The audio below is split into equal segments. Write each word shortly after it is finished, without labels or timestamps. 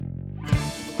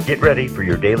Get ready for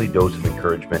your daily dose of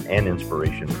encouragement and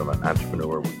inspiration from an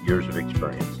entrepreneur with years of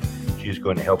experience. She is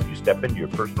going to help you step into your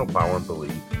personal power and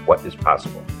believe what is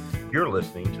possible. You're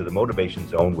listening to the Motivation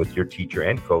Zone with your teacher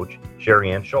and coach,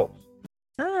 Sherry Ann Schultz.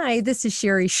 Hi, this is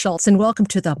Sherry Schultz, and welcome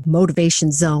to the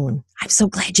Motivation Zone. I'm so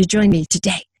glad you joined me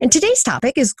today. And today's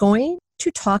topic is going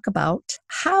to talk about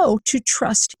how to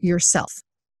trust yourself.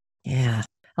 Yeah,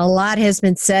 a lot has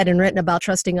been said and written about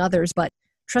trusting others, but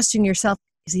trusting yourself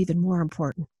is even more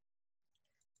important.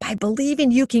 By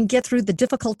believing you can get through the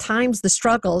difficult times, the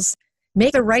struggles,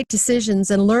 make the right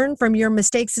decisions, and learn from your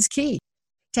mistakes is key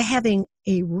to having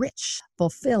a rich,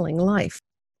 fulfilling life.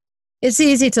 It's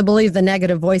easy to believe the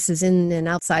negative voices in and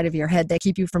outside of your head that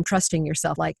keep you from trusting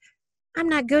yourself, like, I'm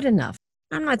not good enough,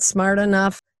 I'm not smart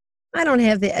enough, I don't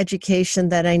have the education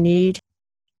that I need.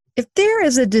 If there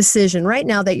is a decision right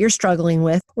now that you're struggling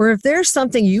with, or if there's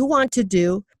something you want to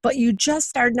do, but you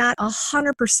just are not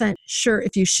 100% sure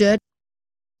if you should,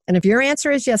 and if your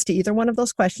answer is yes to either one of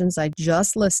those questions I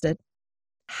just listed,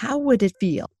 how would it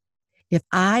feel if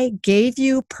I gave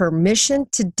you permission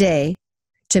today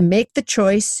to make the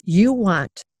choice you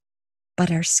want,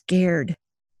 but are scared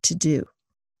to do?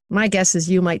 My guess is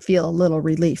you might feel a little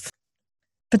relief.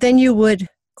 But then you would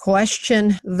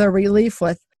question the relief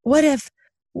with, what if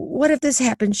this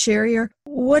happens, Sherry? Or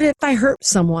what if I hurt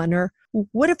someone? Or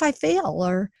what if I fail?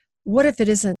 Or what if it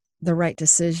isn't the right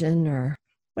decision? Or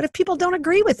what if people don't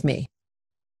agree with me?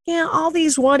 Yeah, all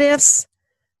these what ifs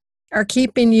are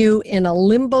keeping you in a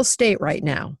limbo state right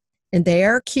now. And they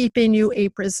are keeping you a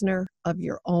prisoner of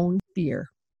your own fear.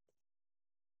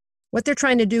 What they're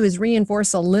trying to do is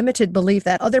reinforce a limited belief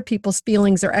that other people's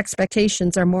feelings or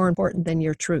expectations are more important than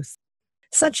your truth.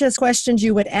 Such as questions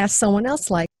you would ask someone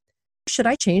else like, should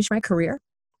I change my career?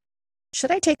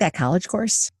 Should I take that college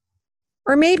course?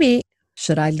 Or maybe,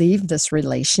 should I leave this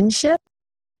relationship?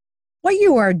 What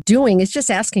you are doing is just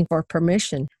asking for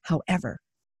permission. However,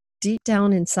 deep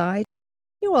down inside,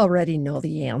 you already know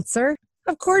the answer.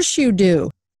 Of course you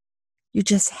do. You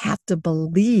just have to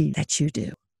believe that you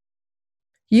do.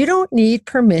 You don't need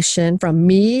permission from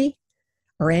me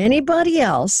or anybody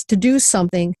else to do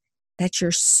something that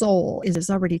your soul is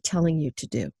already telling you to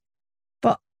do.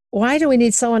 But why do we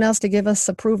need someone else to give us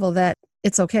approval that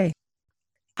it's okay?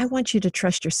 I want you to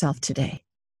trust yourself today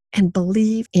and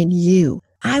believe in you.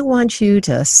 I want you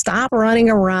to stop running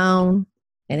around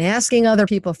and asking other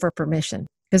people for permission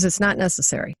because it's not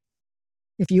necessary.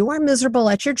 If you are miserable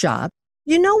at your job,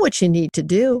 you know what you need to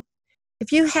do.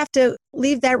 If you have to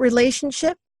leave that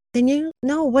relationship, then you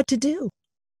know what to do.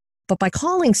 But by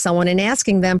calling someone and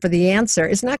asking them for the answer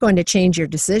is not going to change your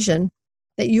decision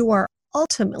that you are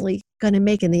ultimately going to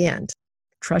make in the end.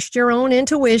 Trust your own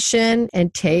intuition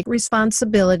and take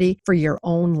responsibility for your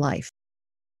own life.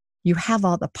 You have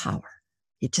all the power.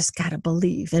 You just got to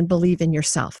believe and believe in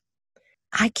yourself.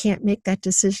 I can't make that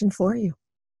decision for you.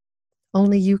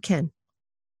 Only you can.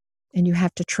 And you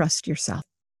have to trust yourself.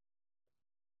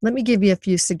 Let me give you a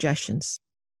few suggestions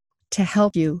to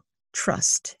help you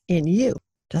trust in you.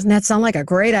 Doesn't that sound like a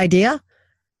great idea?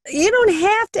 You don't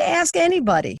have to ask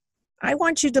anybody. I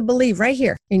want you to believe right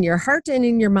here in your heart and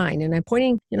in your mind. And I'm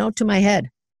pointing, to my head.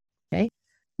 Okay.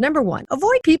 Number one,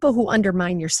 avoid people who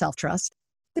undermine your self-trust.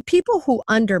 The people who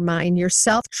undermine your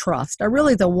self-trust are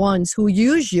really the ones who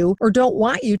use you or don't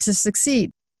want you to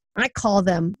succeed. I call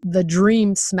them the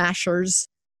dream smashers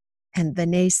and the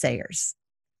naysayers.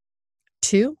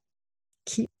 2,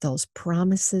 keep those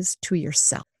promises to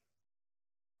yourself.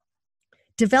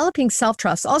 Developing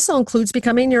self-trust also includes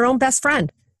becoming your own best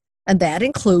friend. And that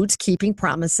includes keeping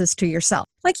promises to yourself.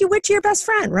 Like you would to your best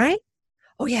friend, right?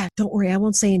 Oh yeah, don't worry, I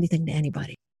won't say anything to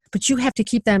anybody. But you have to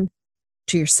keep them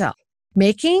to yourself.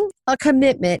 Making a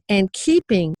commitment and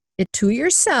keeping it to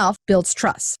yourself builds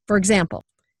trust. For example,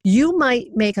 you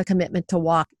might make a commitment to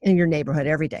walk in your neighborhood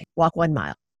every day. Walk 1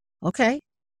 mile. Okay,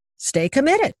 stay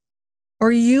committed.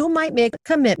 Or you might make a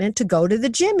commitment to go to the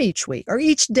gym each week or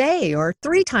each day or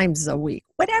 3 times a week,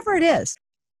 whatever it is.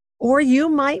 Or you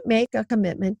might make a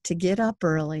commitment to get up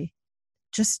early,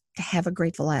 just to have a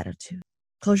grateful attitude.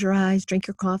 Close your eyes, drink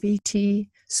your coffee,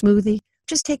 tea, smoothie.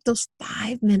 Just take those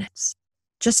 5 minutes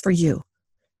just for you.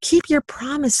 Keep your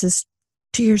promises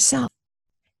to yourself.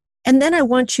 And then I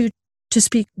want you to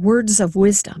speak words of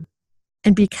wisdom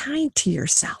and be kind to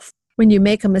yourself when you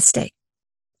make a mistake.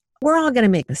 We're all going to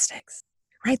make mistakes,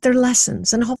 right? They're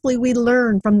lessons, and hopefully we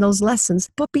learn from those lessons,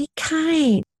 but be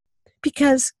kind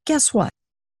because guess what?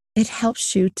 It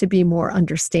helps you to be more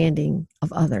understanding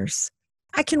of others.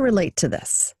 I can relate to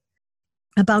this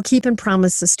about keeping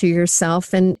promises to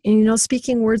yourself and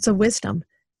speaking words of wisdom.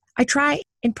 I try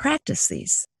and practice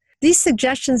these. These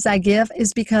suggestions I give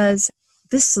is because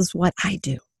this is what I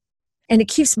do. And it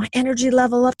keeps my energy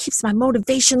level up, keeps my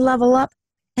motivation level up.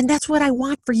 And that's what I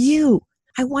want for you.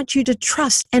 I want you to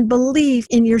trust and believe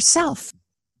in yourself.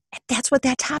 And that's what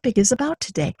that topic is about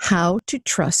today, how to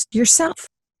trust yourself.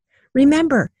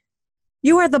 Remember,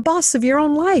 you are the boss of your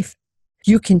own life.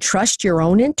 You can trust your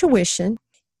own intuition,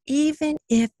 even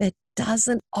if it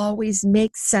doesn't always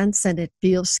make sense and it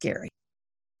feels scary.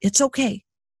 It's okay.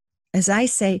 As I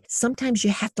say, sometimes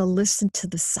you have to listen to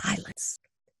the silence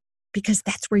because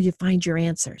that's where you find your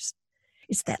answers.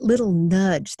 It's that little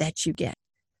nudge that you get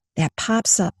that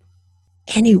pops up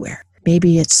anywhere.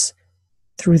 Maybe it's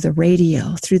through the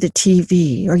radio, through the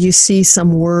TV, or you see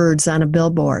some words on a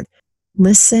billboard.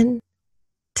 Listen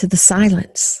to the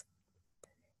silence.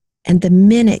 And the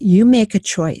minute you make a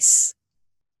choice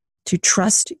to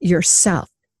trust yourself,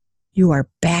 you are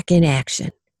back in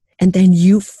action. And then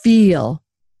you feel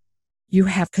you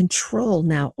have control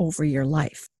now over your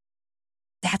life.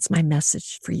 That's my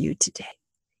message for you today,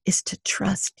 is to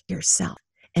trust yourself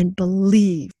and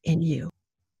believe in you.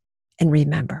 And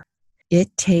remember,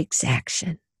 it takes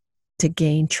action to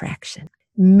gain traction.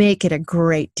 Make it a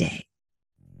great day.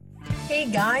 Hey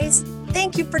guys,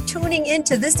 thank you for tuning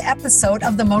into this episode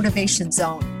of the Motivation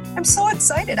Zone. I'm so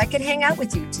excited I could hang out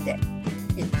with you today.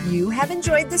 If you have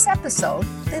enjoyed this episode,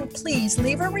 then please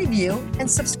leave a review and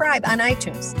subscribe on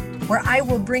iTunes, where I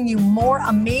will bring you more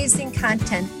amazing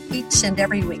content each and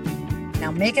every week.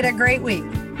 Now make it a great week.